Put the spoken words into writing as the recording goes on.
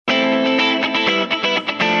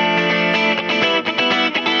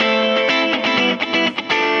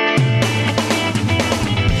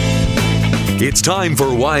It's time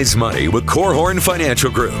for Wise Money with Korhorn Financial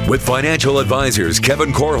Group with financial advisors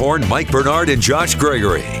Kevin Korhorn, Mike Bernard, and Josh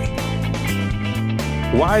Gregory.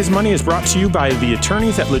 Wise Money is brought to you by the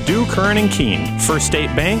attorneys at Ladue, Curran & Keene, First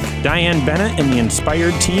State Bank, Diane Bennett and the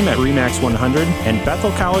Inspired team at RE/MAX 100, and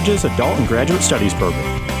Bethel College's Adult and Graduate Studies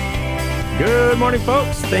program. Good morning,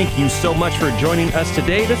 folks. Thank you so much for joining us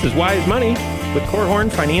today. This is Wise Money with Korhorn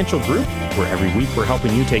Financial Group, where every week we're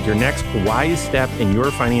helping you take your next wise step in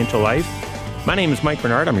your financial life. My name is Mike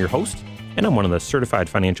Bernard. I'm your host, and I'm one of the certified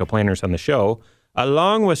financial planners on the show,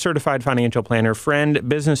 along with certified financial planner, friend,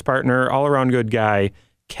 business partner, all-around good guy,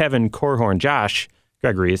 Kevin Korhorn. Josh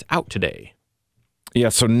Gregory is out today. Yeah,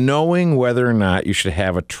 so knowing whether or not you should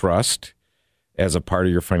have a trust as a part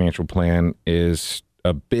of your financial plan is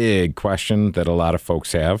a big question that a lot of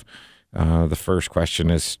folks have. The first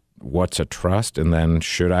question is, what's a trust? And then,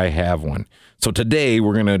 should I have one? So today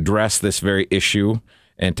we're going to address this very issue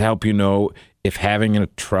and to help you know if having a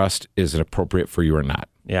trust is appropriate for you or not.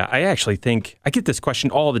 Yeah, I actually think I get this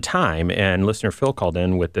question all the time, and listener Phil called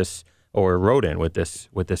in with this, or wrote in with this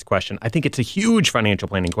question. I think it's a huge financial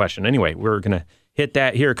planning question. Anyway, we're going to hit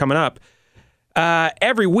that here coming up.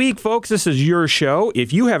 Every week, folks, this is your show.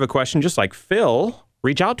 If you have a question just like Phil,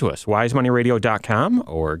 reach out to us, wisemoneyradio.com,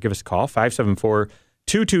 or give us a call,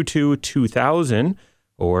 574-222-2000,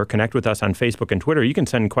 or connect with us on Facebook and Twitter. You can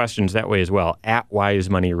send questions that way as well, at Wise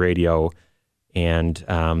Money Radio, and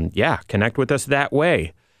connect with us that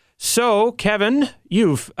way. So, Kevin,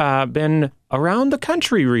 you've been around the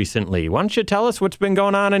country recently. Why don't you tell us what's been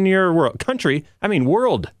going on in your world?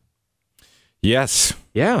 Yes.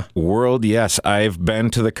 Yeah. World, yes. I've been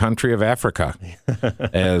to the country of Africa,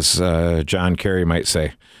 as John Kerry might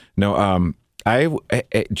say. No, I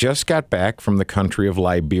just got back from the country of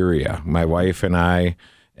Liberia. My wife and I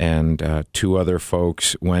and two other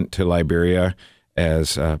folks went to Liberia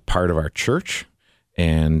as part of our church.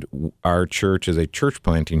 And our church is a church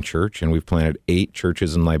planting church, and we've planted 8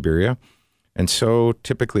 churches in Liberia. And so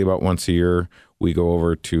typically about once a year, we go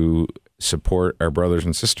over to support our brothers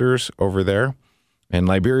and sisters over there. And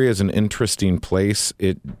Liberia is an interesting place.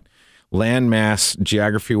 Landmass,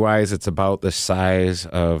 geography-wise, it's about the size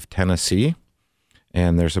of Tennessee,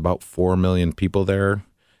 and there's about 4 million people there,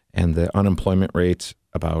 and the unemployment rate's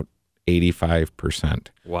about 85%.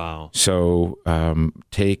 Wow. So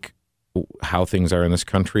take how things are in this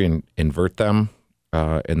country and invert them,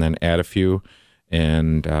 and then add a few,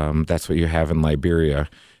 and that's what you have in Liberia.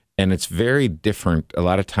 And it's very different. A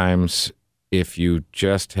lot of times, if you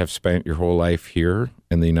just have spent your whole life here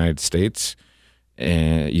in the United States,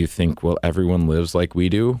 you think, well, everyone lives like we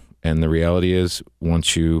do. And the reality is,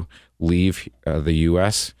 once you leave the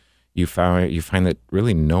U.S., you find that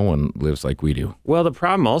really no one lives like we do. Well, the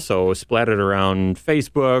problem also splattered around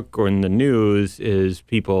Facebook or in the news is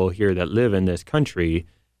people here that live in this country,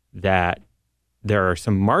 that there are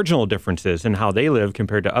some marginal differences in how they live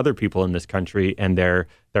compared to other people in this country, and they're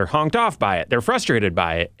honked off by it. They're frustrated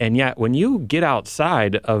by it. And yet when you get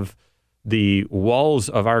outside of the walls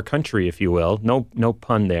of our country, if you will, no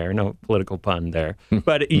pun there, no political pun there,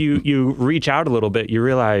 but you reach out a little bit, you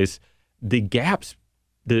realize the gaps,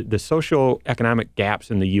 the socio-economic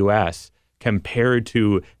gaps in the U.S. compared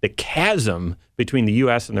to the chasm between the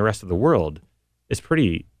U.S. and the rest of the world is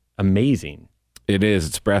pretty amazing. It is.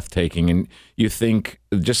 It's breathtaking. And you think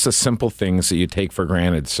just the simple things that you take for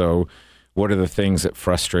granted. So what are the things that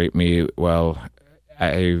frustrate me? Well,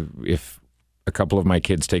 if a couple of my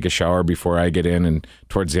kids take a shower before I get in, and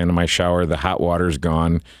towards the end of my shower, the hot water's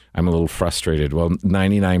gone, I'm a little frustrated. Well,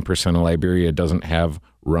 99% of Liberia doesn't have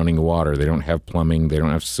running water. They don't have plumbing. They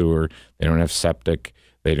don't have sewer. They don't have septic.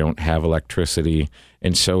 They don't have electricity.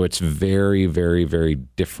 And so it's very, very, very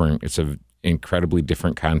different. It's an incredibly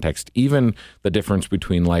different context. Even the difference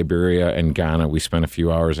between Liberia and Ghana, we spent a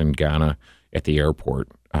few hours in Ghana at the airport.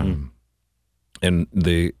 And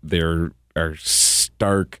there are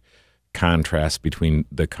stark contrasts between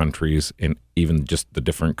the countries, and even just the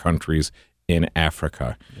different countries in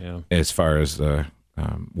Africa, as far as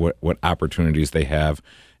what opportunities they have.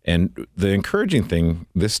 And the encouraging thing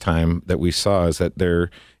this time that we saw is that there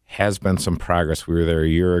has been some progress. We were there a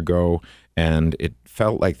year ago, and it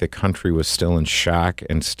felt like the country was still in shock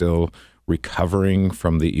and still recovering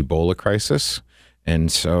from the Ebola crisis.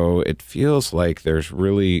 And so it feels like there's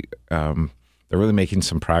really, they're really making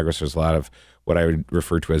some progress. There's a lot of what I would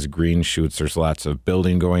refer to as green shoots. There's lots of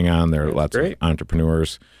building going on. There are lots of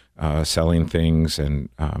entrepreneurs selling things. And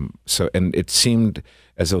and it seemed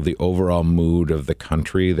as though the overall mood of the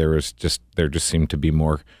country, there just seemed to be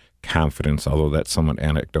more confidence, although that's somewhat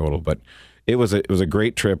anecdotal. But it was a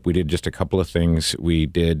great trip. We did just a couple of things. We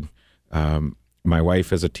did My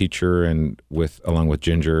wife is a teacher, and along with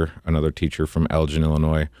Ginger, another teacher from Elgin,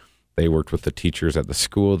 Illinois, they worked with the teachers at the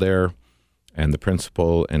school there and the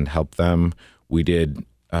principal and helped them. We did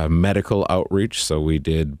medical outreach, so we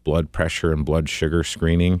did blood pressure and blood sugar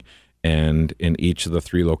screening. And in each of the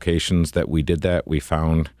 3 locations that we did that, we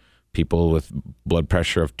found people with blood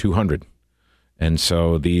pressure of 200. And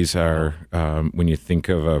so these are, when you think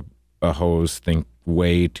of a hose, think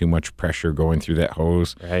way too much pressure going through that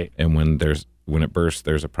hose. Right. And when it bursts,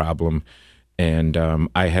 there's a problem. And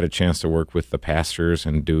I had a chance to work with the pastors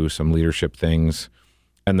and do some leadership things.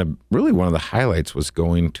 And really one of the highlights was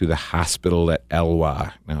going to the hospital at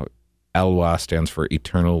Elwa. Now, Elwa stands for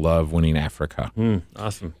Eternal Love Winning Africa.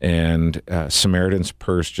 Awesome. And Samaritan's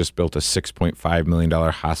Purse just built a $6.5 million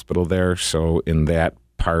hospital there. So in that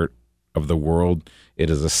part of the world, it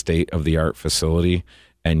is a state-of-the-art facility.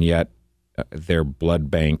 And yet their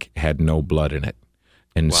blood bank had no blood in it.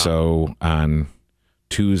 And so on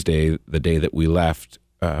Tuesday, the day that we left,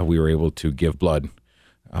 we were able to give blood.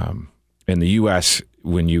 In the U.S.,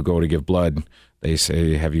 when you go to give blood, they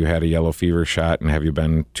say, have you had a yellow fever shot and have you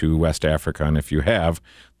been to West Africa? And if you have,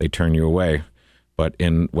 they turn you away. But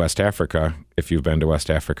in West Africa, if you've been to West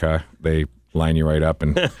Africa, they line you right up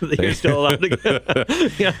and you're still allowed to go.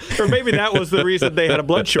 Yeah. Or maybe that was the reason they had a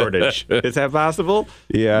blood shortage. Is that possible?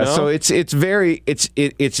 Yeah. No? So it's very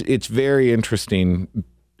interesting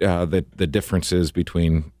the differences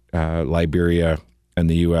between Liberia and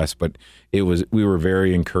the U.S. But we were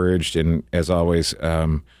very encouraged, and as always,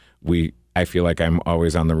 I feel like I'm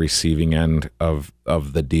always on the receiving end of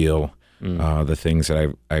the deal, the things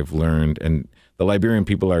that I've learned. And the Liberian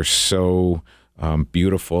people are so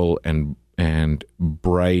beautiful and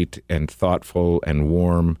bright and thoughtful and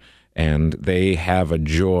warm, and they have a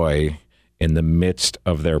joy in the midst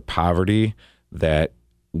of their poverty that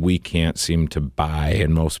we can't seem to buy,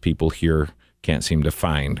 and most people here can't seem to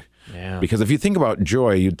find. Yeah. Because if you think about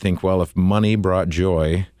joy, you'd think, well, if money brought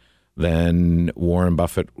joy, then Warren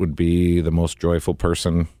Buffett would be the most joyful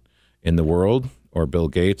person in the world, or Bill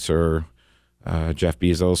Gates, or Jeff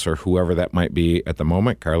Bezos, or whoever that might be at the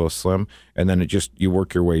moment, Carlos Slim. And then you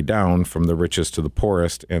work your way down from the richest to the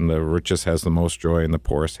poorest, and the richest has the most joy and the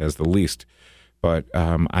poorest has the least. But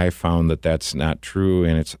I found that that's not true,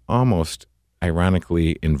 and it's almost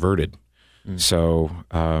ironically inverted. So,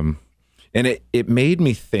 and it made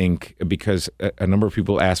me think, because a number of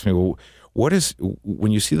people ask me, well,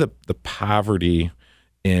 when you see the poverty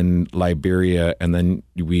in Liberia, and then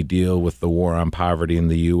we deal with the war on poverty in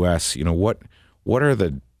the U.S., what are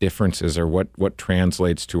the differences, or what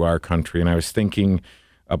translates to our country? And I was thinking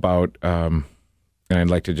about, and I'd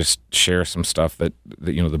like to just share some stuff that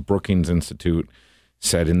the Brookings Institute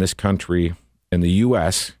said in this country, in the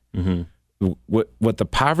U.S., what the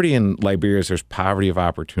poverty in Liberia is, there's poverty of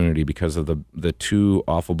opportunity because of the 2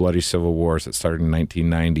 awful bloody civil wars that started in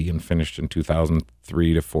 1990 and finished in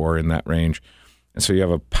 2003 to 4, in that range. And so you have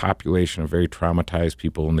a population of very traumatized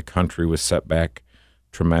people, and the country was set back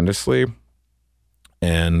tremendously.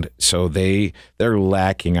 And so they're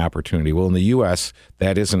lacking opportunity. Well, in the U.S.,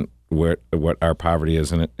 that isn't what our poverty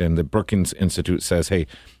is. And the Brookings Institute says, hey,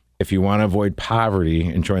 if you want to avoid poverty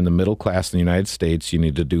and join the middle class in the United States, you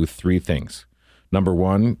need to do 3 things. Number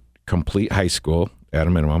 1, complete high school at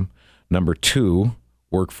a minimum. Number 2,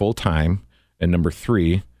 work full time. And number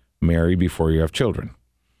 3, marry before you have children.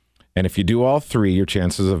 And if you do all 3, your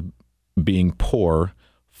chances of being poor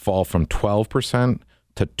fall from 12%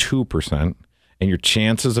 to 2%. And your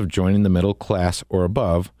chances of joining the middle class or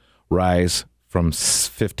above rise from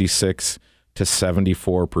 56 to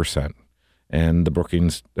 74%. And the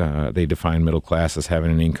Brookings, they define middle class as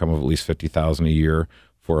having an income of at least $50,000 a year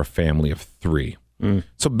for a family of 3.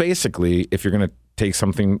 So basically, if you're going to take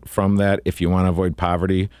something from that, if you want to avoid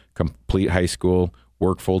poverty, complete high school,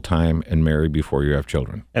 work full time, and marry before you have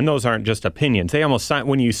children. And those aren't just opinions. They almost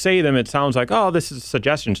when you say them, it sounds like, oh, this is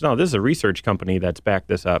suggestions. No, this is a research company that's backed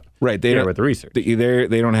this up. Right. They with the research. They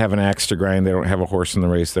don't have an axe to grind. They don't have a horse in the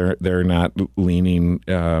race. They're not leaning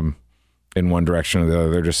in one direction or the other.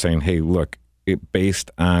 They're just saying, hey, look,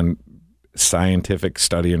 based on scientific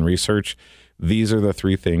study and research, these are the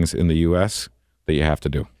 3 things in the U.S. that you have to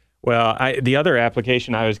do. Well, the other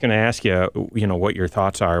application I was going to ask you, what your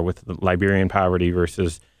thoughts are with the Liberian poverty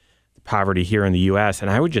versus the poverty here in the U.S.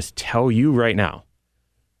 And I would just tell you right now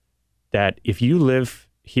that if you live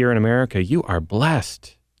here in America, you are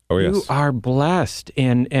blessed. Oh, yes. You are blessed.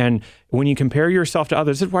 And when you compare yourself to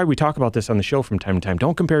others, this is why we talk about this on the show from time to time.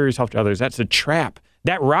 Don't compare yourself to others. That's a trap.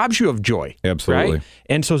 That robs you of joy. Absolutely. Right?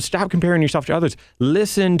 And so stop comparing yourself to others.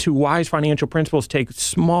 Listen to wise financial principles. Take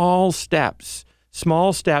small steps,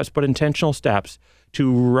 but intentional steps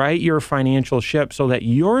to right your financial ship so that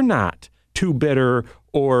you're not too bitter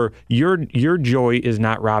or your joy is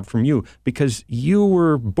not robbed from you, because you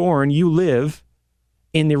were born, you live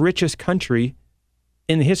in the richest country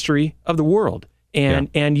in the history of the world.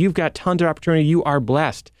 And you've got tons of opportunity. You are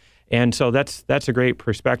blessed. And so that's a great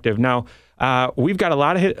perspective. Now, we've got a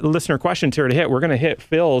lot of listener questions here to hit. We're going to hit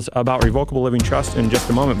Phil's about revocable living trust in just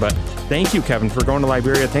a moment. But thank you, Kevin, for going to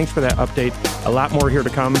Liberia. Thanks for that update. A lot more here to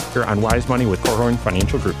come here on Wise Money with Korhorn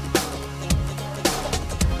Financial Group.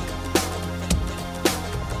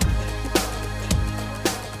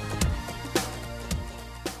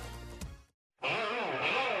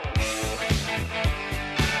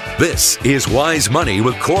 This is Wise Money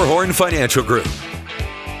with Korhorn Financial Group.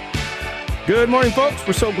 Good morning, folks.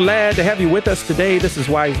 We're so glad to have you with us today. This is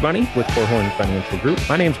Wise Money with Korhorn Financial Group.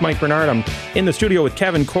 My name's Mike Bernard. I'm in the studio with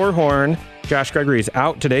Kevin Korhorn. Josh Gregory is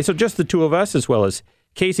out today, so just the two of us, as well as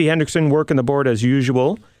Casey Hendrickson working the board as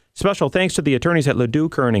usual. Special thanks to the attorneys at Ledoux,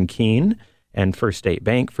 Kern, and Keene and First State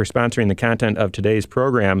Bank for sponsoring the content of today's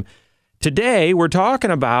program. Today, we're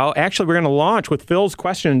talking about, actually, we're going to launch with Phil's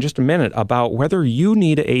question in just a minute about whether you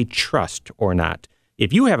need a trust or not.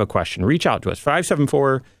 If you have a question, reach out to us,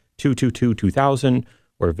 574-222-2000,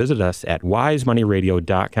 or visit us at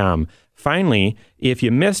wisemoneyradio.com. Finally, if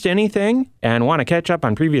you missed anything and want to catch up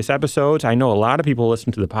on previous episodes, I know a lot of people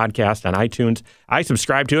listen to the podcast on iTunes. I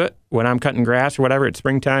subscribe to it when I'm cutting grass or whatever. It's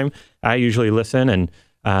springtime. I usually listen and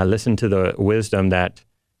listen to the wisdom that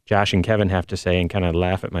Josh and Kevin have to say and kind of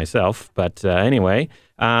laugh at myself. But anyway,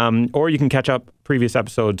 or you can catch up previous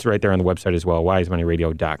episodes right there on the website as well,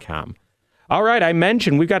 wisemoneyradio.com. All right, I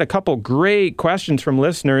mentioned we've got a couple great questions from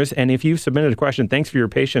listeners, and if you've submitted a question, thanks for your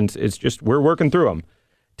patience. It's just we're working through them.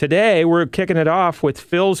 Today, we're kicking it off with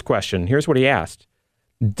Phil's question. Here's what he asked.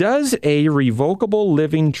 Does a revocable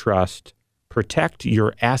living trust protect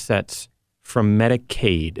your assets from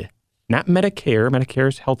Medicaid? Not Medicare.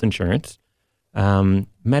 Medicare's health insurance.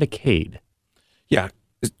 Medicaid. Yeah.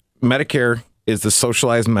 Medicare is the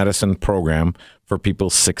socialized medicine program for people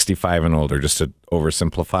 65 and older, just to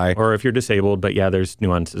oversimplify. Or if you're disabled, but yeah, there's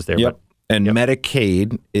nuances there. Yep. But, and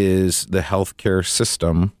Medicaid is the healthcare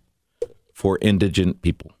system for indigent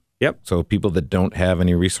people. Yep. So people that don't have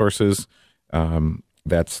any resources,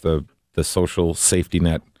 that's the social safety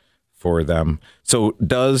net for them. So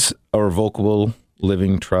does a revocable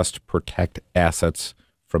living trust protect assets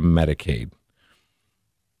from Medicaid?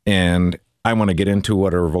 And I want to get into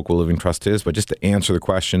what a revocable living trust is, but just to answer the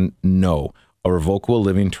question, no. A revocable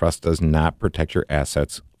living trust does not protect your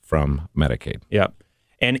assets from Medicaid. Yep.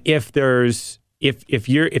 And if this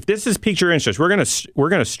has piqued your interest, we're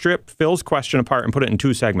gonna strip Phil's question apart and put it in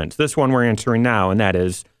two segments. This one we're answering now, and that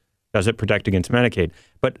is, does it protect against Medicaid?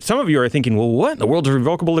 But some of you are thinking, well, what in the world is a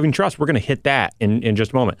revocable living trust? We're going to hit that in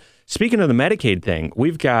just a moment. Speaking of the Medicaid thing,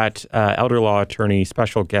 we've got elder law attorney,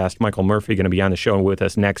 special guest Michael Murphy going to be on the show with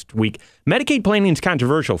us next week. Medicaid planning is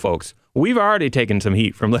controversial, folks. We've already taken some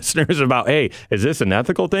heat from listeners about, hey, is this an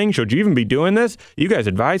ethical thing? Should you even be doing this? You guys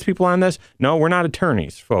advise people on this? No, we're not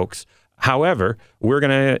attorneys, folks. However, we're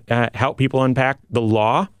going to help people unpack the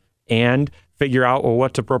law and figure out, well,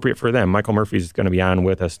 what's appropriate for them. Michael Murphy is going to be on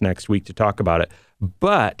with us next week to talk about it.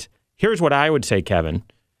 But here's what I would say, Kevin.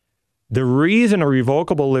 The reason a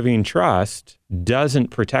revocable living trust doesn't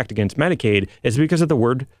protect against Medicaid is because of the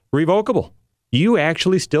word revocable. You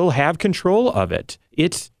actually still have control of it.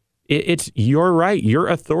 It's your right, your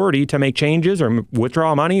authority to make changes or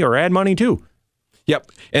withdraw money or add money too.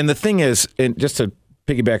 Yep. And the thing is, and just to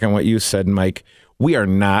piggyback on what you said, Mike, we are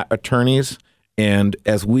not attorneys. And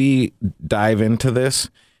as we dive into this,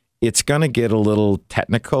 it's going to get a little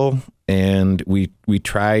technical, and we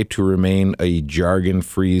try to remain a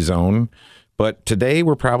jargon-free zone. But today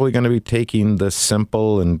we're probably going to be taking the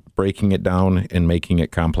simple and breaking it down and making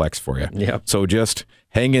it complex for you. Yep. So just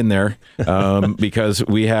hang in there because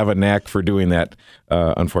we have a knack for doing that,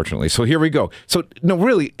 unfortunately. So here we go. So no,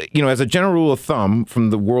 really, as a general rule of thumb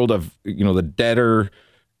from the world of, the debtor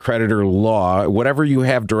creditor law, whatever you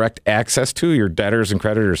have direct access to, your debtors and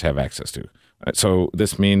creditors have access to. So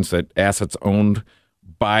this means that assets owned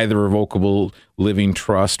by the revocable living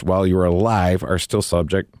trust while you're alive are still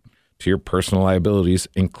subject to your personal liabilities,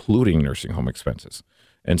 including nursing home expenses.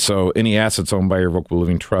 And so any assets owned by your revocable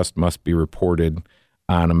living trust must be reported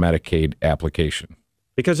on a Medicaid application.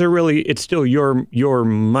 Because it's still your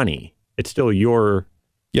money. It's still your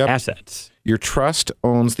assets. Your trust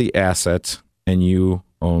owns the assets and you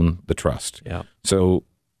own the trust. Yeah. So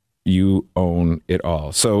you own it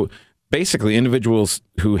all. So basically, individuals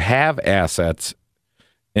who have assets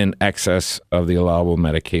in excess of the allowable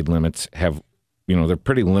Medicaid limits have, they're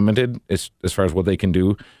pretty limited as far as what they can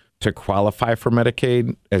do. to qualify for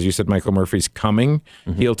Medicaid, as you said, Michael Murphy's coming.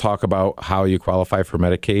 He'll talk about how you qualify for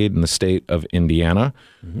Medicaid in the state of Indiana.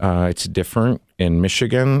 It's different in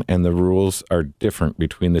Michigan, and the rules are different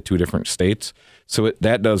between the two different states. So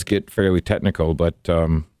that does get fairly technical, but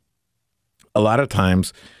a lot of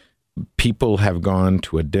times people have gone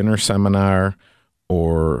to a dinner seminar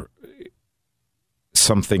or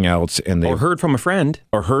something else, and or heard from a friend.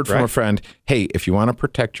 Hey, if you want to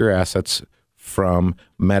protect your assets from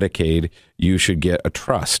Medicaid, you should get a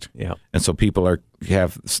trust. Yeah. And so people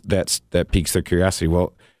that piques their curiosity.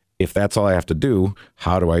 Well, if that's all I have to do,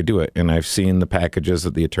 how do I do it? And I've seen the packages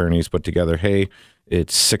that the attorneys put together. Hey,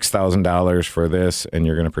 it's $6,000 for this, and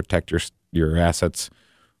you're going to protect your assets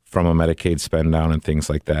from a Medicaid spend down and things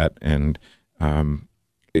like that. And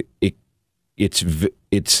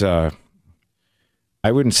it's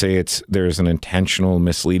I wouldn't say there's an intentional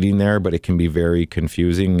misleading there, but it can be very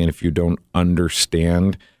confusing. And if you don't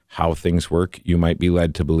understand how things work, you might be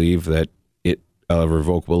led to believe that a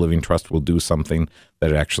revocable living trust will do something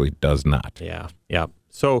that it actually does not. Yeah.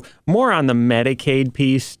 So more on the Medicaid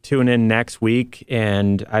piece, tune in next week.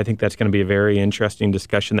 And I think that's going to be a very interesting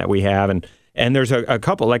discussion that we have. And there's a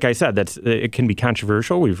couple, like I said, it can be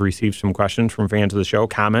controversial. We've received some questions from fans of the show,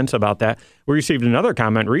 comments about that. We received another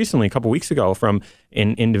comment recently, a couple weeks ago, from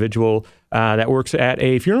an individual that works at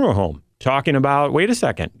a funeral home talking about, wait a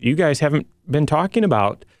second, you guys haven't been talking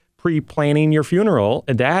about pre-planning your funeral.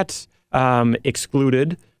 That's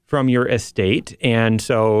excluded from your estate. And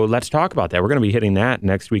so let's talk about that. We're going to be hitting that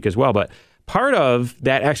next week as well. But part of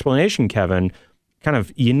that explanation, Kevin, kind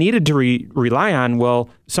of you needed to rely on,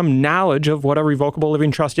 some knowledge of what a revocable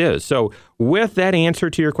living trust is. So with that answer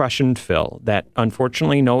to your question, Phil, that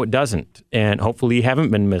unfortunately, no, it doesn't. And hopefully you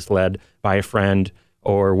haven't been misled by a friend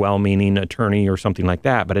or well-meaning attorney or something like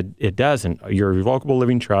that, but it doesn't. Your revocable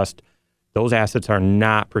living trust, those assets are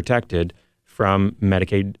not protected from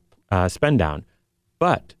Medicaid spend down.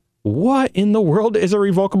 But what in the world is a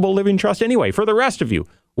revocable living trust anyway? For the rest of you,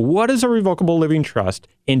 what is a revocable living trust,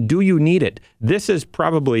 and do you need it? This is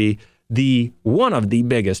probably one of the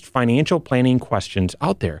biggest financial planning questions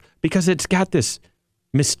out there because it's got this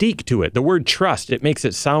mystique to it. The word trust, it makes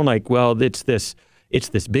it sound like, it's this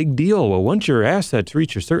big deal. Well, once your assets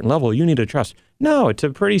reach a certain level, you need a trust. No, it's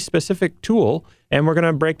a pretty specific tool, and we're going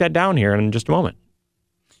to break that down here in just a moment.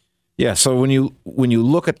 Yeah. So when you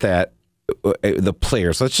look at that, the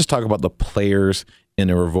players, let's just talk about the players in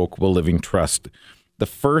a revocable living trust. The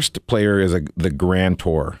first player is the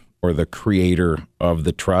grantor or the creator of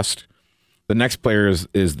the trust. The next player is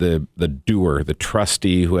the doer, the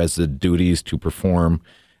trustee who has the duties to perform.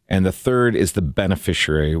 And the third is the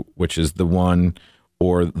beneficiary, which is the one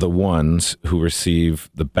or the ones who receive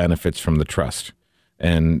the benefits from the trust.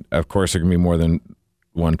 And of course, there can be more than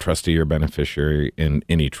one trustee or beneficiary in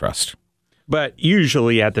any trust. But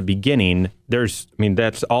usually at the beginning,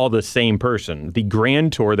 that's all the same person. The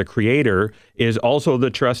grantor, the creator, is also the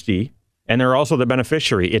trustee, and they're also the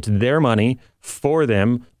beneficiary. It's their money for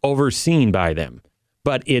them, overseen by them.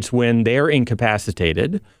 But it's when they're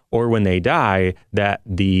incapacitated or when they die that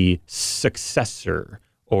the successor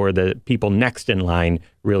or the people next in line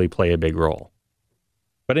really play a big role.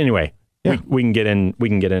 But anyway, we can get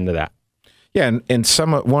into that. Yeah, and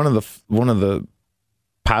one of the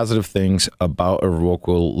positive things about a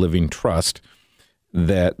revocable living trust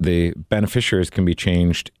that the beneficiaries can be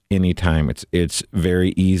changed anytime. It's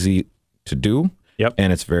very easy to do. Yep.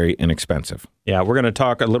 And it's very inexpensive. Yeah, we're going to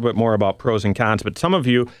talk a little bit more about pros and cons, but some of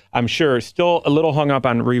you, I'm sure, are still a little hung up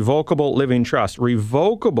on revocable living trust.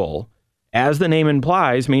 Revocable, as the name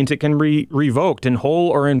implies, means it can be revoked in whole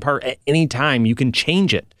or in part at any time. You can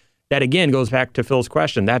change it. That, again, goes back to Phil's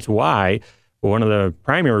question. That's why one of the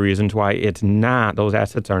primary reasons why those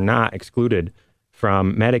assets are not excluded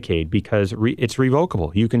from Medicaid, because it's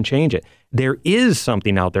revocable. You can change it. There is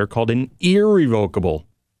something out there called an irrevocable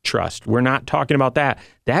trust. We're not talking about that.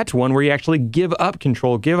 That's one where you actually give up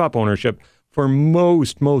control, give up ownership. For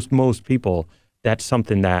most people, that's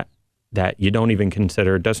something that you don't even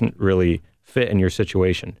consider, doesn't really fit in your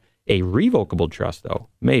situation. A revocable trust, though,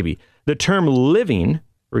 maybe. The term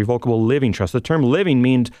revocable living trust. The term living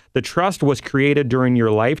means the trust was created during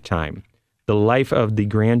your lifetime, the life of the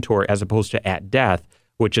grantor, as opposed to at death,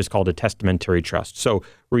 which is called a testamentary trust. So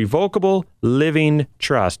revocable living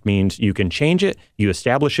trust means you can change it, you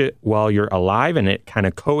establish it while you're alive, and it kind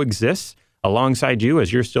of coexists alongside you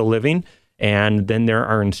as you're still living. And then there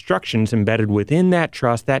are instructions embedded within that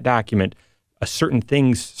trust, that document, certain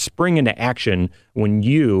things spring into action when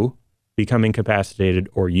you become incapacitated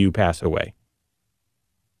or you pass away.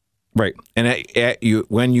 Right. And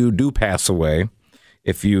when you do pass away,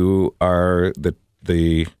 if you are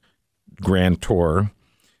the grantor,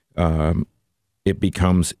 it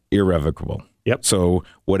becomes irrevocable. Yep. So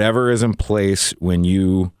whatever is in place when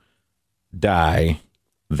you die,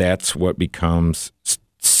 that's what becomes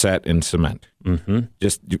set in cement. Mm-hmm.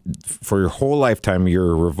 Just for your whole lifetime,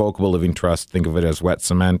 your revocable living trust, think of it as wet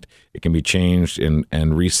cement. It can be changed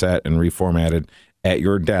and reset and reformatted. At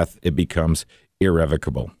your death, it becomes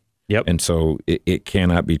irrevocable. Yep. And so it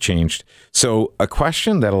cannot be changed. So a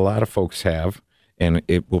question that a lot of folks have, and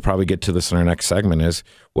we'll probably get to this in our next segment, is,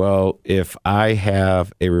 well, if I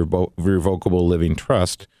have a revocable living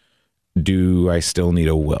trust, do I still need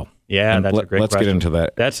a will? Yeah, and that's a great question. Let's get into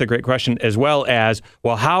that. That's a great question, as well as,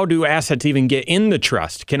 well, how do assets even get in the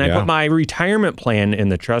trust? Can I put my retirement plan in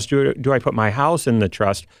the trust? Do I put my house in the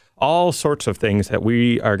trust? All sorts of things that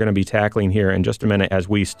we are going to be tackling here in just a minute as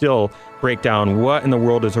we still break down what in the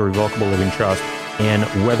world is a revocable living trust and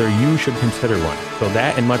whether you should consider one. So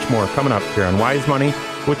that and much more coming up here on Wise Money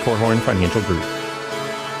with Korhorn Financial Group.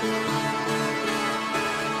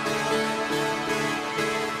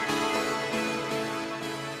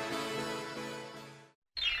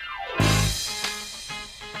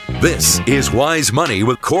 This is Wise Money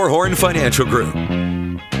with Korhorn Financial Group.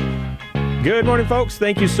 Good morning, folks.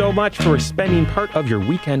 Thank you so much for spending part of your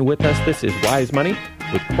weekend with us. This is Wise Money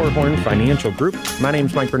with Korhorn Financial Group. My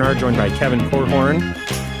name's Mike Bernard, joined by Kevin Korhorn.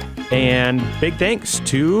 And big thanks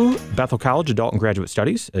to Bethel College Adult and Graduate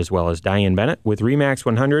Studies, as well as Diane Bennett with RE/MAX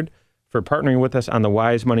 100 for partnering with us on the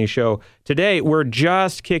Wise Money Show. Today, we're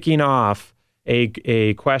just kicking off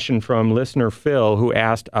a question from listener Phil, who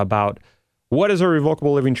asked about what is a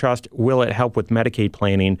revocable living trust? Will it help with Medicaid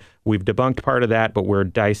planning? We've debunked part of that, but we're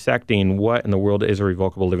dissecting what in the world is a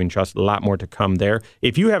revocable living trust. A lot more to come there.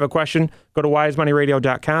 If you have a question, go to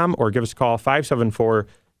wisemoneyradio.com or give us a call,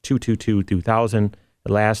 574-222-2000.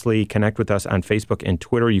 Lastly, connect with us on Facebook and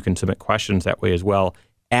Twitter. You can submit questions that way as well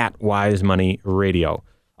at Wise Money Radio.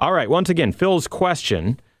 All right, once again, Phil's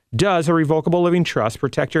question, does a revocable living trust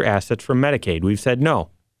protect your assets from Medicaid? We've said no.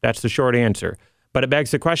 That's the short answer. But it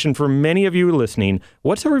begs the question for many of you listening,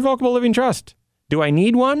 what's a revocable living trust? Do I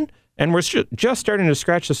need one? And we're just starting to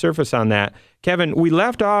scratch the surface on that. Kevin, we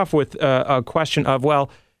left off with a question of, well,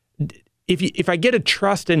 if I get a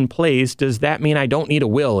trust in place, does that mean I don't need a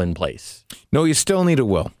will in place? No, you still need a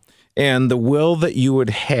will. And the will that you would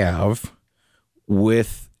have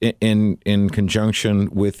with in conjunction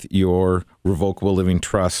with your revocable living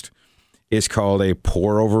trust is called a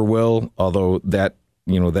pour-over will, although that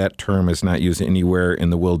term is not used anywhere in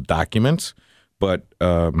the will documents, but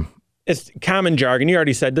it's common jargon. You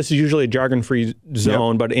already said this is usually a jargon-free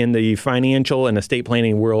zone, but in the financial and estate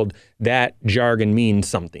planning world, that jargon means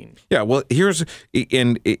something. Yeah, well, this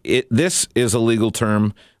is a legal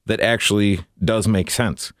term that actually does make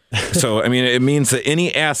sense. So, I mean, it means that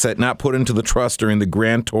any asset not put into the trust during the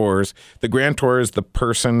grantor is the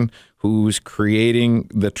person who's creating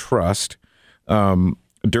the trust,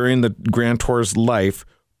 during the grantor's life,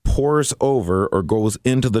 pours over or goes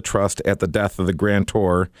into the trust at the death of the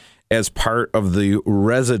grantor as part of the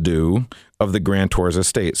residue of the grantor's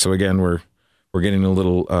estate. So again, we're getting a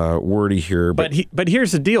little wordy here. But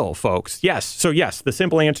here's the deal, folks. Yes. So yes, the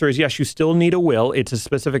simple answer is yes, you still need a will. It's a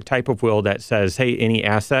specific type of will that says, hey, any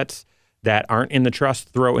assets that aren't in the trust,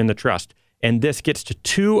 throw in the trust. And this gets to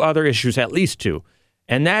two other issues, at least two.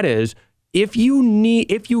 And that is, if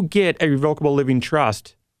you get a revocable living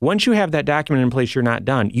trust, once you have that document in place, you're not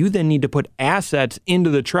done. You then need to put assets into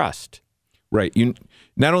the trust. Right. You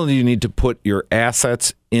not only do you need to put your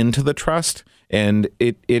assets into the trust, and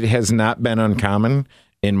it has not been uncommon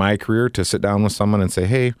in my career to sit down with someone and say,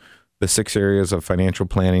 hey, the 6 areas of financial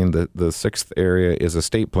planning, the 6th area is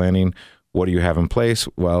estate planning. What do you have in place?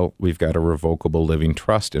 Well, we've got a revocable living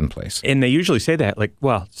trust in place. And they usually say that, like,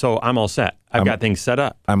 well, so I'm all set. I've got things set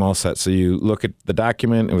up. I'm all set. So you look at the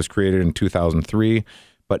document, it was created in 2003,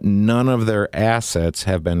 but none of their assets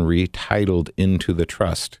have been retitled into the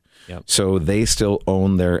trust. Yep. So they still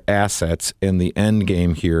own their assets. In the end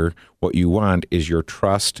game here, what you want is your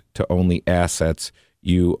trust to own the assets.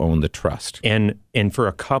 You own the trust. And for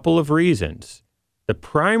a couple of reasons. The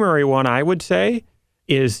primary one, I would say,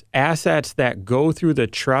 is assets that go through the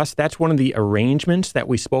trust. That's one of the arrangements that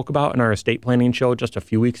we spoke about in our estate planning show just a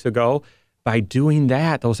few weeks ago. By doing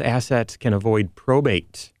that, those assets can avoid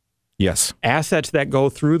probate. Yes. Assets that go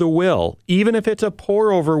through the will, even if it's a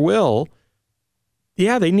pour-over will,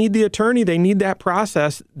 yeah, they need the attorney. They need that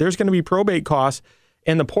process. There's going to be probate costs.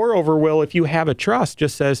 And the pour-over will, if you have a trust,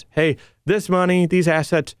 just says, hey, this money, these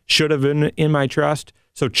assets should have been in my trust.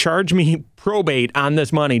 So charge me probate on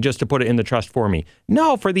this money just to put it in the trust for me.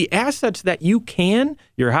 No, for the assets that you can,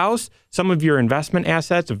 your house, some of your investment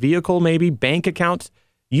assets, a vehicle maybe, bank accounts,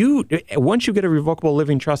 Once you get a revocable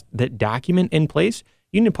living trust, that document in place,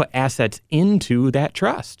 you need to put assets into that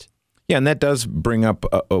trust. Yeah, and that does bring up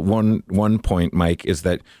one point, Mike, is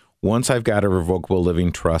that once I've got a revocable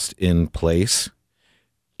living trust in place,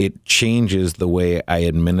 it changes the way I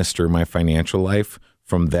administer my financial life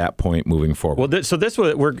from that point moving forward. Well, so this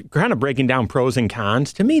was, we're kind of breaking down pros and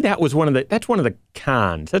cons. To me, that's one of the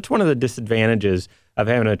cons. That's one of the disadvantages of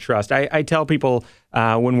having a trust. I tell people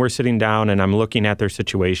when we're sitting down and I'm looking at their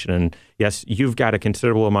situation, and yes, you've got a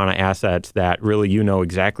considerable amount of assets that really you know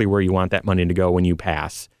exactly where you want that money to go when you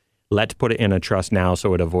pass. Let's put it in a trust now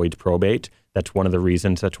so it avoids probate. That's one of the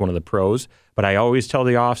reasons. That's one of the pros. But I always tell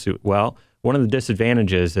the offsuit, well, one of the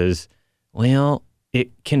disadvantages is, well,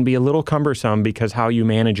 it can be a little cumbersome because how you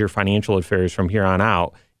manage your financial affairs from here on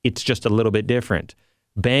out, it's just a little bit different.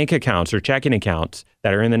 Bank accounts or checking accounts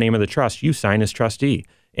that are in the name of the trust, you sign as trustee.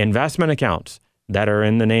 Investment accounts that are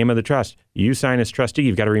in the name of the trust, you sign as trustee.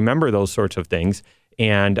 You've got to remember those sorts of things.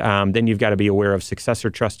 And then you've got to be aware of successor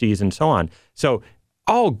trustees and so on. So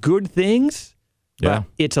all good things, but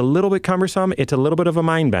it's a little bit cumbersome. It's a little bit of a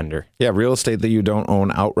mind bender. Yeah, real estate that you don't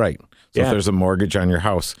own outright. So if there's a mortgage on your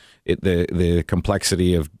house, the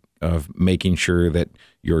complexity of making sure that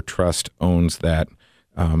your trust owns that.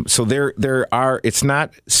 So it's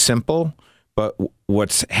not simple, but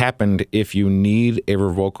what's happened if you need a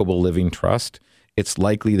revocable living trust, it's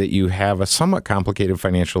likely that you have a somewhat complicated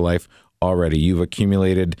financial life already. You've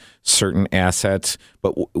accumulated certain assets,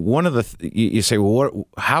 but one of you say, well,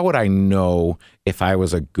 how would I know if I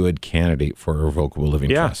was a good candidate for a revocable living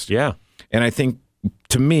trust? Yeah. And I think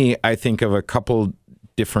of a couple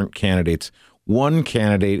different candidates. One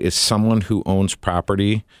candidate is someone who owns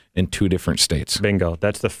property in 2 different states. Bingo.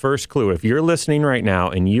 That's the first clue. If you're listening right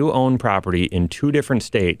now and you own property in 2 different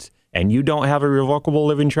states and you don't have a revocable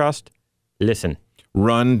living trust, listen.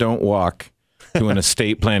 Run, don't walk to an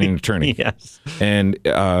estate planning attorney. Yes. And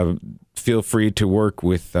feel free to work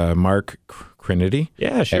with Mark Crinity.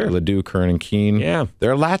 Yeah, sure. At Ladue, Kern, and Keene. Yeah.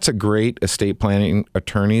 There are lots of great estate planning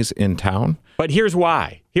attorneys in town. But here's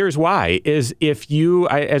why. Is if you,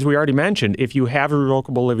 as we already mentioned, if you have a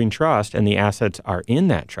revocable living trust and the assets are in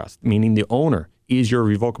that trust, meaning the owner is your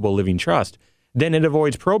revocable living trust, then it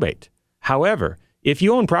avoids probate. However, if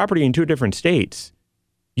you own property in 2 different states,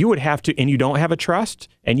 you would have to, and you don't have a trust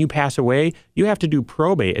and you pass away, you have to do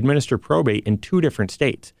administer probate in 2 different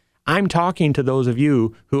states. I'm talking to those of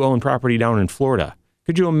you who own property down in Florida.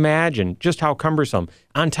 Could you imagine just how cumbersome,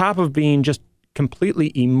 on top of being just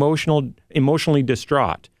completely emotionally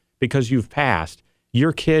distraught because you've passed,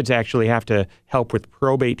 your kids actually have to help with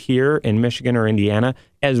probate here in Michigan or Indiana,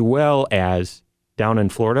 as well as down in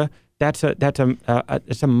Florida. It's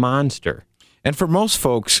a monster. And for most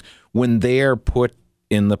folks, when they are put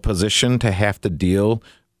in the position to have to deal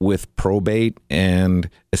with probate and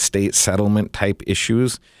estate settlement type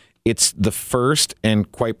issues, it's the first and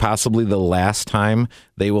quite possibly the last time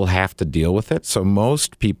they will have to deal with it. So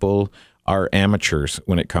most people are amateurs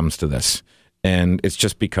when it comes to this. And it's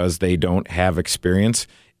just because they don't have experience.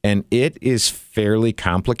 And it is fairly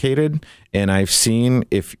complicated. And I've seen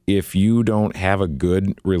if you don't have a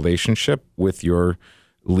good relationship with your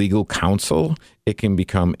legal counsel, it can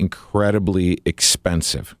become incredibly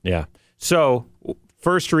expensive. Yeah. So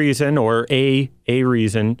first reason, or a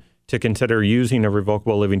reason to consider using a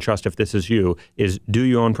revocable living trust if this is you, is do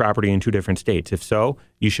you own property in 2 different states? If so,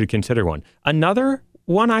 you should consider one. Another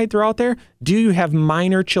one I'd throw out there, do you have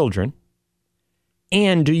minor children?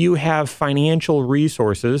 And do you have financial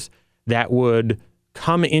resources that would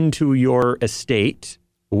come into your estate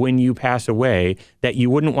when you pass away that you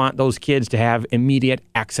wouldn't want those kids to have immediate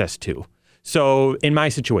access to? So in my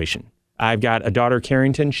situation, I've got a daughter,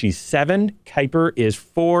 Carrington. She's 7. Kuiper is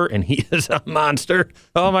 4, and he is a monster.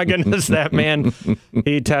 Oh, my goodness, that man.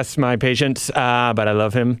 He tests my patience, but I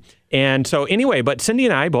love him. And so anyway, but Cindy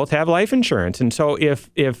and I both have life insurance. And so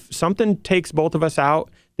if something takes both of us out,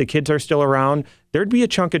 the kids are still around, there'd be a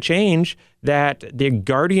chunk of change that the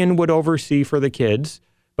guardian would oversee for the kids,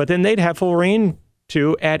 but then they'd have full reign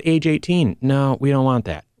to at age 18. No, we don't want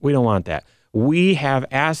that. We have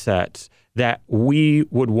assets that we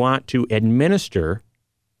would want to administer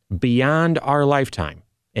beyond our lifetime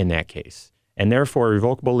in that case. And therefore, a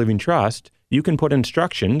revocable living trust, you can put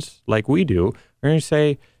instructions like we do. We're going to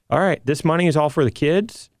say, all right, this money is all for the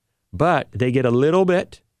kids, but they get a little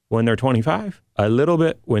bit when they're 25, a little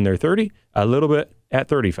bit when they're 30, a little bit at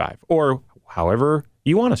 35, or however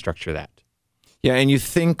you want to structure that. Yeah, and you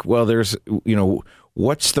think, well, there's,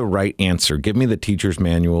 what's the right answer? Give me the teacher's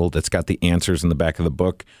manual that's got the answers in the back of the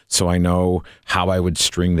book so I know how I would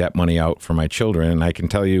string that money out for my children. And I can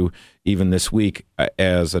tell you, even this week,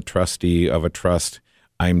 as a trustee of a trust,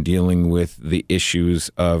 I'm dealing with the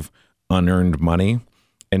issues of unearned money.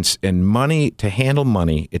 And money, to handle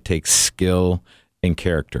money, it takes skill and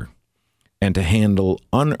character. And to handle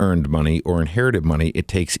unearned money or inherited money, it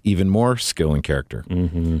takes even more skill and character.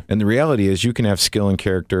 Mm-hmm. And the reality is you can have skill and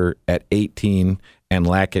character at 18 and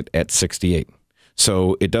lack it at 68.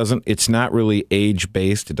 So it's not really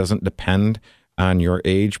age-based. It doesn't depend on your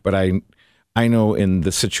age. But I know in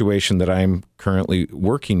the situation that I'm currently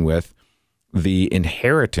working with, the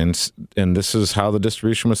inheritance, and this is how the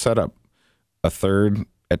distribution was set up, a third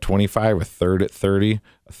at 25, a third at 30,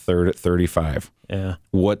 a third at 35. Yeah.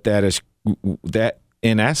 What that is, that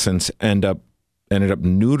in essence ended up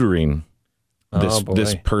neutering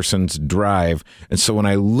this person's drive. And so when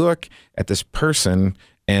I look at this person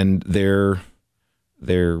and their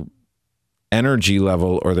energy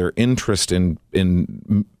level or their interest in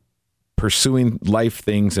pursuing life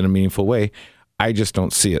things in a meaningful way, I just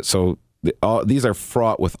don't see it. So these are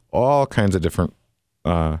fraught with all kinds of different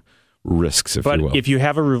risks, if you will. But if you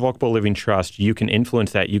have a revocable living trust, you can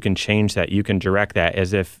influence that, you can change that, you can direct that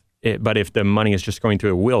but if the money is just going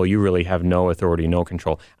through a will, you really have no authority, no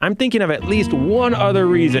control. I'm thinking of at least one other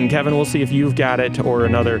reason, Kevin, we'll see if you've got it, or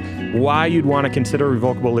another, why you'd want to consider a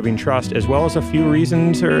revocable living trust, as well as a few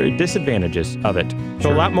reasons or disadvantages of it. So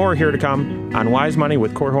sure. A lot more here to come on Wise Money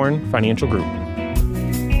with Korhorn Financial Group.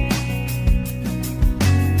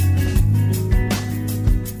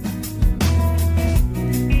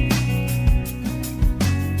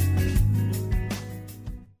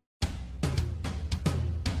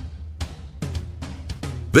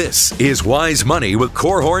 This is Wise Money with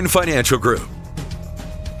Korhorn Financial Group.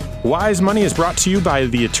 Wise Money is brought to you by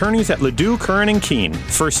the attorneys at Ladue, Curran & Keene,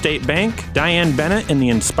 First State Bank, Diane Bennett and the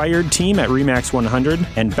Inspired team at RE/MAX 100,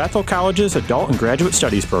 and Bethel College's Adult and Graduate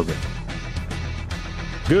Studies program.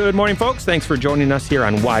 Good morning, folks. Thanks for joining us here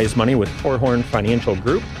on Wise Money with Korhorn Financial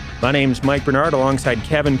Group. My name's Mike Bernard alongside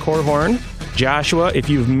Kevin Korhorn. Joshua, if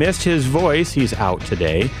you've missed his voice, he's out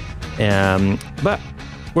today. But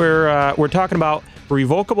we're talking about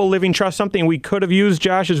revocable living trust, something we could have used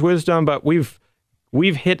Josh's wisdom, but we've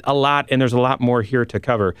hit a lot, and there's a lot more here to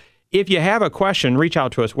cover. If you have a question, reach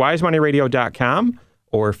out to us, wisemoneyradio.com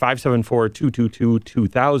or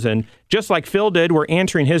 574-222-2000. Just like Phil did, we're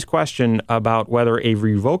answering his question about whether a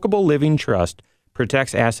revocable living trust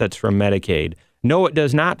protects assets from Medicaid. No, it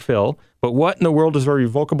does not, Phil, but what in the world is a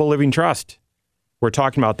revocable living trust? We're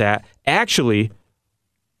talking about that. Actually,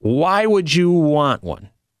 why would you want one?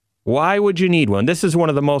 Why would you need one? This is one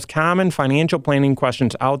of the most common financial planning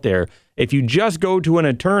questions out there. If you just go to an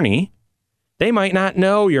attorney, they might not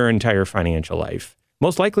know your entire financial life.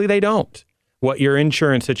 Most likely they don't. What your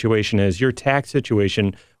insurance situation is, your tax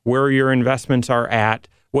situation, where your investments are at,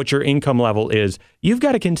 what your income level is. You've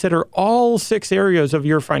got to consider all 6 areas of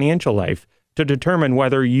your financial life to determine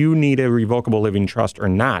whether you need a revocable living trust or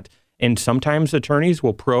not. And sometimes attorneys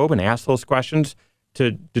will probe and ask those questions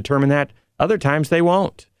to determine that. Other times they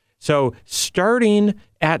won't. So starting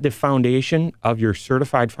at the foundation of your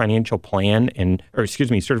certified financial planner and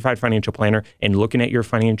looking at your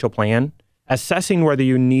financial plan, assessing whether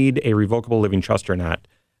you need a revocable living trust or not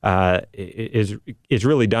is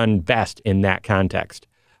really done best in that context.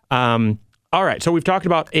 All right, so we've talked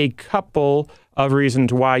about a couple of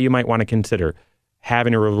reasons why you might want to consider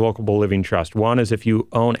having a revocable living trust. One is if you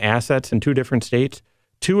own assets in 2 different states.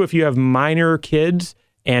 2, if you have minor kids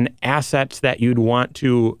and assets that you'd want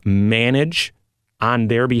to manage on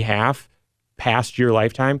their behalf past your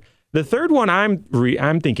lifetime. The third one I'm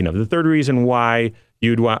thinking of, the third reason why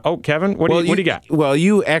you'd want... Oh, Kevin, what do you got? Well,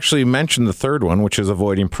 you actually mentioned the third one, which is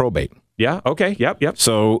avoiding probate. Yeah, okay, yep.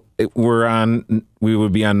 So we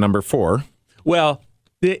would be on number 4. Well,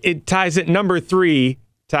 it ties it, number 3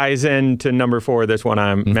 ties into number 4, this one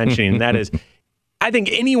I'm mentioning. That is... I think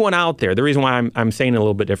anyone out there, the reason why I'm saying it a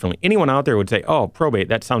little bit differently, anyone out there would say, oh, probate,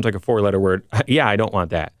 that sounds like a 4-letter word. Yeah, I don't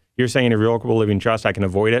want that. You're saying a revocable living trust, I can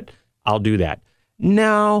avoid it. I'll do that.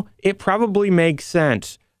 No, it probably makes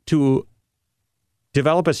sense to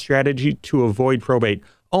develop a strategy to avoid probate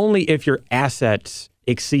only if your assets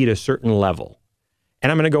exceed a certain level.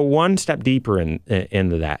 And I'm going to go one step deeper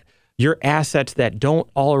into that. Your assets that don't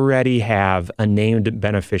already have a named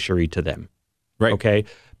beneficiary to them. Right. Okay?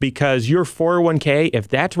 Because your 401k, if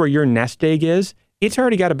that's where your nest egg is, it's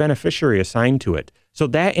already got a beneficiary assigned to it. So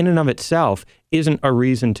that in and of itself isn't a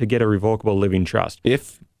reason to get a revocable living trust.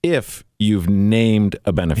 If you've named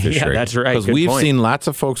a beneficiary. Yeah, that's right. Because we've seen lots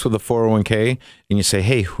of folks with a 401k, and you say,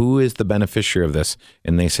 hey, who is the beneficiary of this?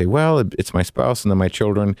 And they say, well, it's my spouse and then my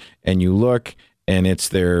children. And you look, and it's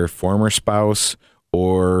their former spouse,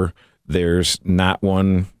 or there's not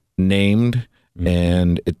one named,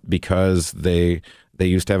 and because they they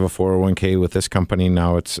used to have a 401k with this company.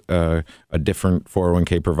 Now it's a different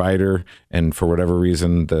 401k provider. And for whatever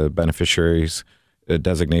reason, the beneficiaries'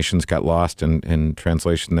 designations got lost in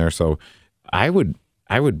translation there. So I would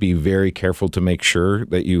be very careful to make sure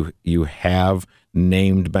that you have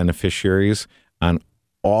named beneficiaries on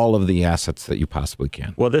all of the assets that you possibly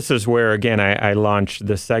can. Well, this is where, again, I launched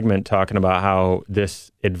this segment talking about how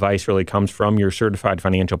this advice really comes from your certified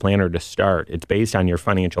financial planner to start. It's based on your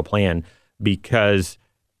financial plan, because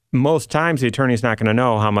most times the attorney's not going to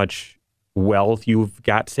know how much wealth you've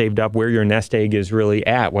got saved up, where your nest egg is really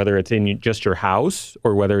at, whether it's in just your house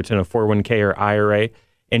or whether it's in a 401k or IRA.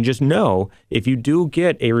 And just know, if you do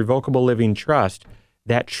get a revocable living trust,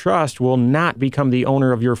 that trust will not become the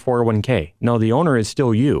owner of your 401k. No, the owner is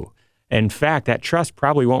still you. In fact, that trust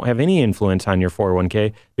probably won't have any influence on your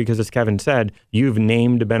 401k because, as Kevin said, you've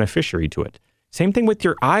named a beneficiary to it. Same thing with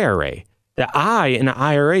your IRA. The I in the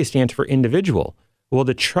IRA stands for individual. Well,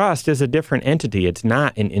 the trust is a different entity. It's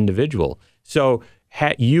not an individual. So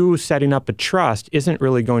you setting up a trust isn't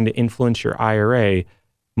really going to influence your IRA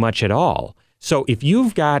much at all. So if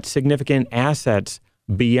you've got significant assets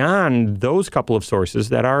beyond those couple of sources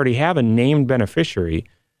that already have a named beneficiary,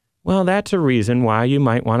 well, that's a reason why you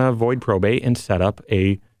might want to avoid probate and set up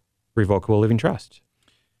a revocable living trust.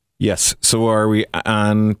 Yes. So are we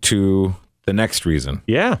on to the next reason?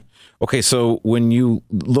 Yeah. Okay. So when you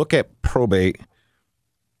look at probate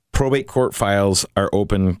court files are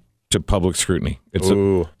open to public scrutiny.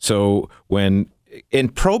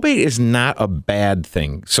 And probate is not a bad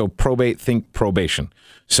thing. So think probation.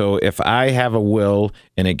 So if I have a will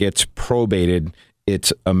and it gets probated,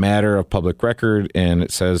 it's a matter of public record, and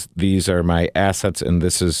it says these are my assets and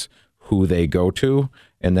this is who they go to.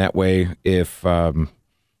 And that way, if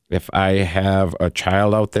I have a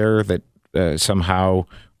child out there that somehow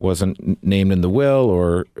wasn't named in the will,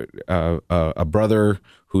 or a brother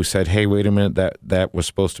who said, "Hey, wait a minute, that was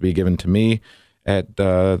supposed to be given to me at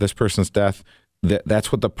this person's death,"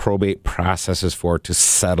 that's what the probate process is for, to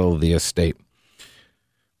settle the estate.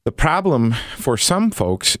 The problem for some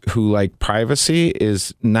folks who like privacy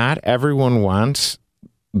is not everyone wants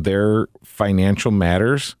their financial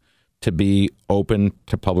matters to be open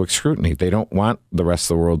to public scrutiny. They don't want the rest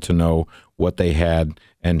of the world to know what they had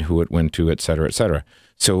and who it went to, et cetera, et cetera.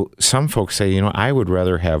 So some folks say, I would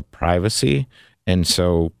rather have privacy, and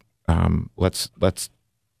so let's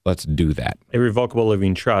do that. A revocable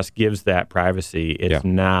living trust gives that privacy. It's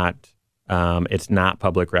not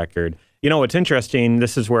public record. What's interesting,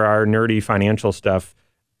 this is where our nerdy financial stuff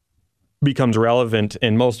becomes relevant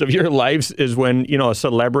in most of your lives, is when, a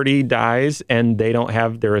celebrity dies and they don't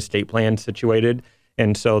have their estate plan situated.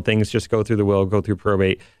 And so things just go through the will, go through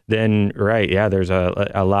probate. Then, there's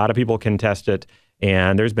a lot of people contest it.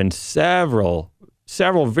 And there's been several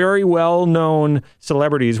very well-known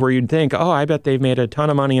celebrities where you'd think, oh, I bet they've made a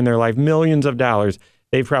ton of money in their life, millions of dollars.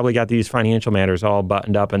 They've probably got these financial matters all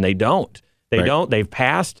buttoned up, and they don't. They've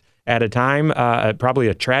passed at a time, probably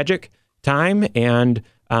a tragic time, and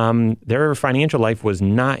their financial life was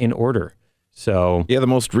not in order. So the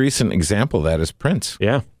most recent example of that is Prince.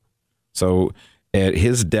 Yeah. So at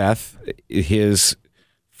his death, his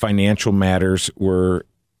financial matters were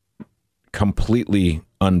completely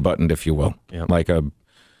unbuttoned, if you will, like a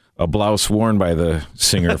blouse worn by the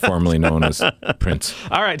singer formerly known as Prince.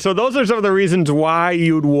 All right, so those are some of the reasons why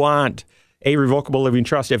you'd want a revocable living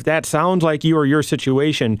trust. If that sounds like you or your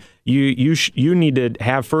situation, you need to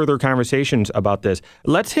have further conversations about this.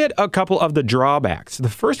 Let's hit a couple of the drawbacks. The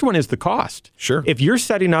first one is the cost. Sure. If you're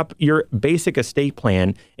setting up your basic estate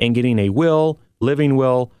plan and getting a will, living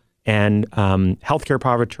will, and healthcare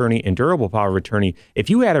power of attorney and durable power of attorney, if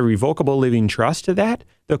you add a revocable living trust to that,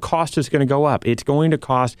 the cost is going to go up. It's going to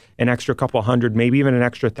cost an extra couple hundred, maybe even an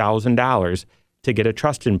extra $1,000 to get a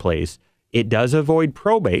trust in place. It does avoid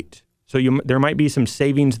probate, so there might be some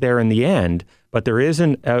savings there in the end, but there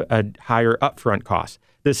isn't a higher upfront cost.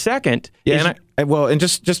 The second is...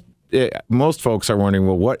 most folks are wondering,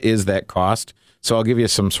 well, what is that cost? So I'll give you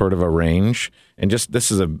some sort of a range, and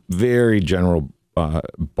this is a very general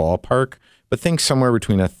ballpark, but think somewhere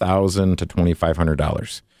between $1,000 to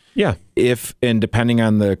 $2,500. Yeah. And depending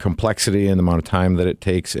on the complexity and the amount of time that it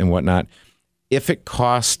takes and whatnot, if it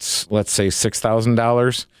costs, let's say,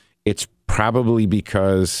 $6,000, it's probably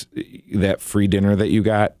because that free dinner that you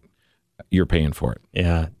got, you're paying for it.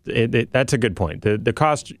 Yeah, that's a good point. The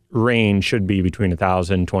cost range should be between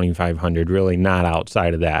 $1,000 and $2,500, really not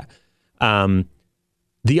outside of that.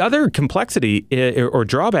 The other complexity or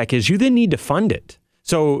drawback is you then need to fund it.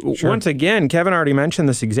 So Once again, Kevin already mentioned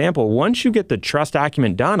this example. Once you get the trust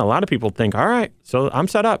document done, a lot of people think, all right, so I'm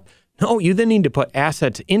set up. No, you then need to put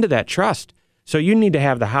assets into that trust. So you need to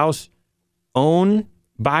have the house owned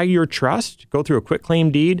by your trust, go through a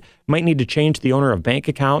quitclaim deed, might need to change the owner of bank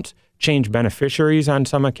accounts, change beneficiaries on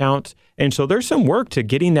some accounts. And so there's some work to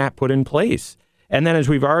getting that put in place. And then as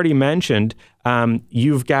we've already mentioned,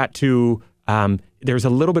 you've got to, there's a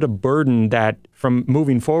little bit of burden that from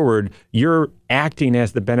moving forward, you're acting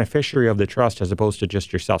as the beneficiary of the trust as opposed to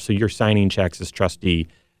just yourself. So you're signing checks as trustee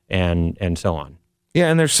and so on.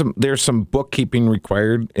 Yeah, and there's some bookkeeping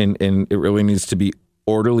required, and it really needs to be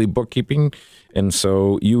orderly bookkeeping. And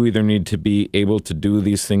so you either need to be able to do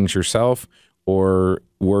these things yourself or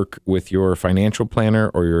work with your financial planner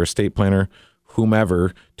or your estate planner,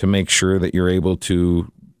 whomever, to make sure that you're able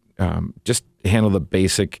to just handle the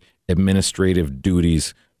basic administrative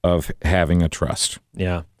duties of having a trust.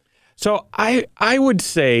 Yeah. So I would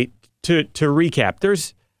say, to recap,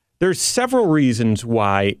 there's several reasons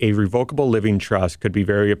why a revocable living trust could be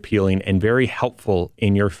very appealing and very helpful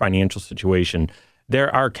in your financial situation.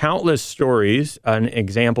 There are countless stories and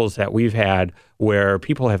examples that we've had where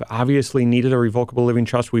people have obviously needed a revocable living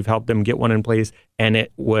trust. We've helped them get one in place, and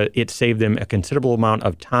it saved them a considerable amount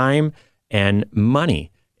of time and money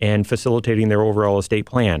and facilitating their overall estate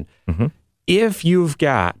plan. Mm-hmm. If you've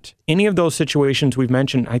got any of those situations we've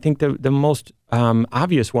mentioned, I think the most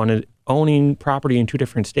obvious one is owning property in 2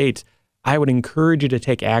 different states. I would encourage you to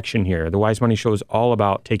take action here. The Wise Money Show is all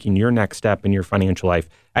about taking your next step in your financial life.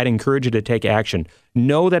 I'd encourage you to take action.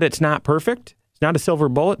 Know that it's not perfect. It's not a silver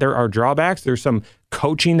bullet. There are drawbacks. There's some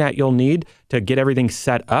coaching that you'll need to get everything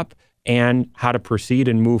set up and how to proceed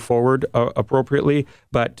and move forward appropriately.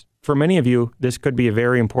 But for many of you, this could be a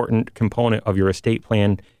very important component of your estate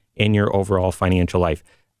plan and your overall financial life.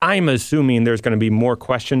 I'm assuming there's going to be more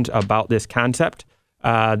questions about this concept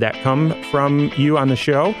that come from you on the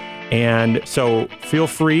show. And so feel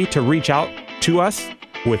free to reach out to us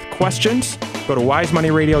with questions. Go to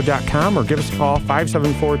wisemoneyradio.com or give us a call,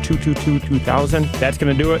 574-222-2000. That's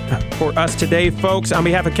going to do it for us today, folks. On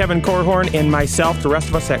behalf of Kevin Korhorn and myself, the rest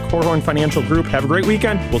of us at Korhorn Financial Group, have a great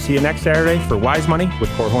weekend. We'll see you next Saturday for Wise Money with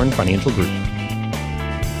Korhorn Financial Group.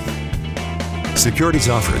 Securities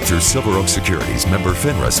offered through Silver Oak Securities, member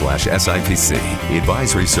FINRA/SIPC.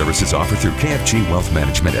 Advisory services offered through KFG Wealth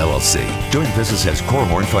Management, LLC. Doing business as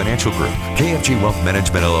Korhorn Financial Group. KFG Wealth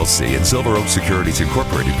Management, LLC and Silver Oak Securities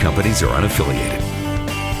Incorporated companies are unaffiliated.